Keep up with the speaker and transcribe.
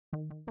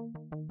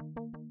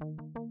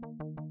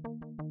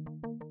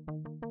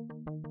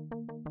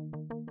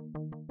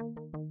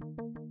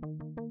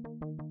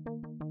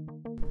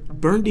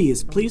Burndy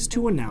is pleased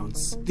to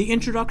announce the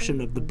introduction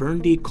of the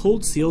Burndy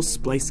Cold Seal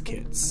Splice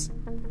Kits.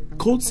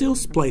 Cold Seal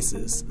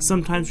Splices,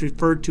 sometimes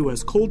referred to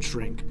as cold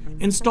shrink,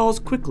 installs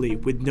quickly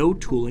with no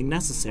tooling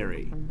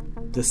necessary.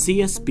 The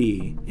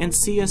CSB and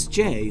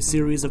CSJ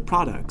series of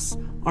products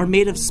are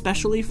made of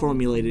specially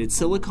formulated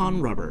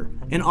silicone rubber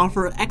and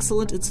offer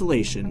excellent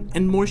insulation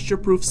and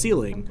moisture-proof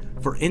sealing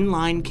for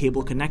inline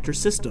cable connector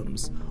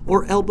systems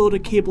or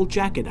elbow-to-cable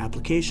jacket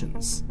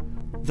applications.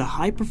 The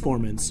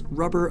high-performance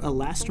rubber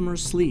elastomer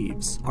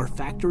sleeves are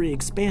factory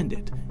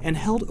expanded and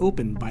held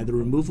open by the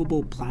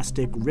removable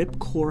plastic rip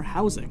core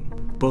housing.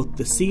 Both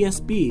the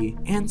CSB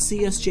and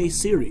CSJ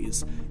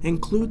series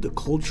include the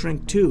cold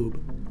shrink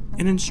tube,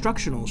 an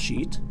instructional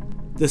sheet.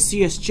 The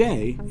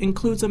CSJ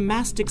includes a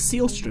mastic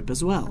seal strip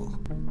as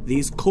well.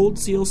 These cold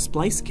seal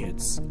splice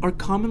kits are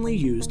commonly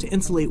used to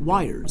insulate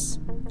wires,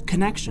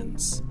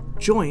 connections,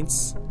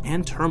 joints,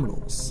 and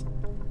terminals.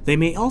 They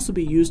may also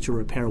be used to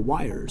repair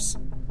wires,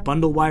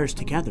 bundle wires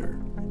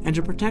together, and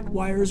to protect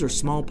wires or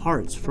small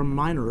parts from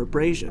minor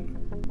abrasion.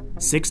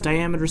 6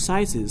 diameter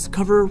sizes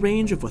cover a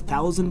range of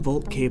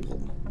 1000-volt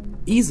cable.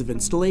 Ease of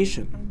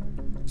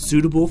installation.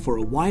 Suitable for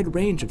a wide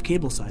range of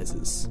cable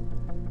sizes.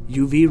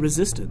 UV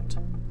resistant.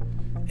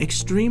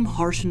 Extreme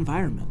harsh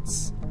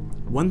environments.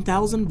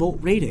 1000-volt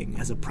rating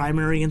as a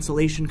primary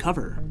insulation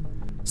cover.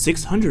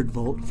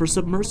 600-volt for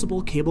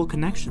submersible cable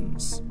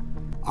connections.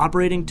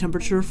 Operating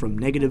temperature from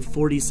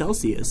 -40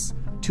 Celsius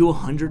to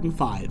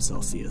 105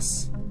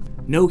 Celsius.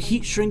 No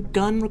heat shrink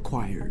gun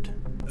required.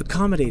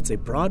 Accommodates a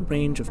broad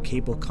range of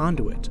cable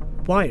conduit,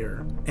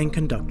 wire, and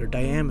conductor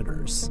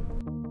diameters.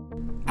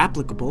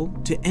 Applicable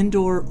to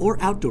indoor or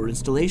outdoor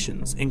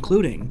installations,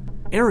 including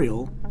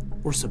aerial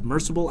or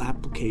submersible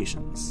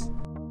applications.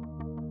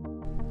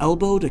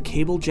 Elbow to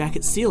cable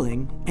jacket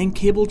sealing and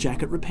cable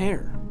jacket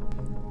repair.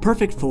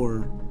 Perfect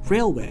for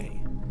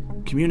railway,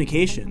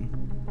 communication,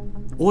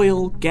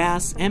 oil,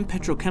 gas, and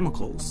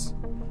petrochemicals,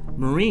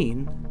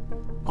 marine,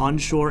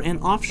 onshore and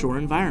offshore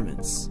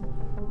environments,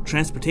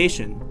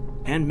 transportation,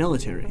 and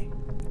military.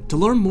 To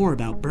learn more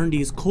about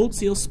Burndy's Cold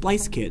Seal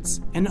Splice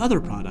Kits and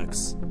other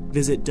products,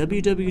 visit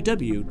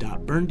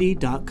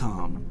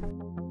www.burndy.com.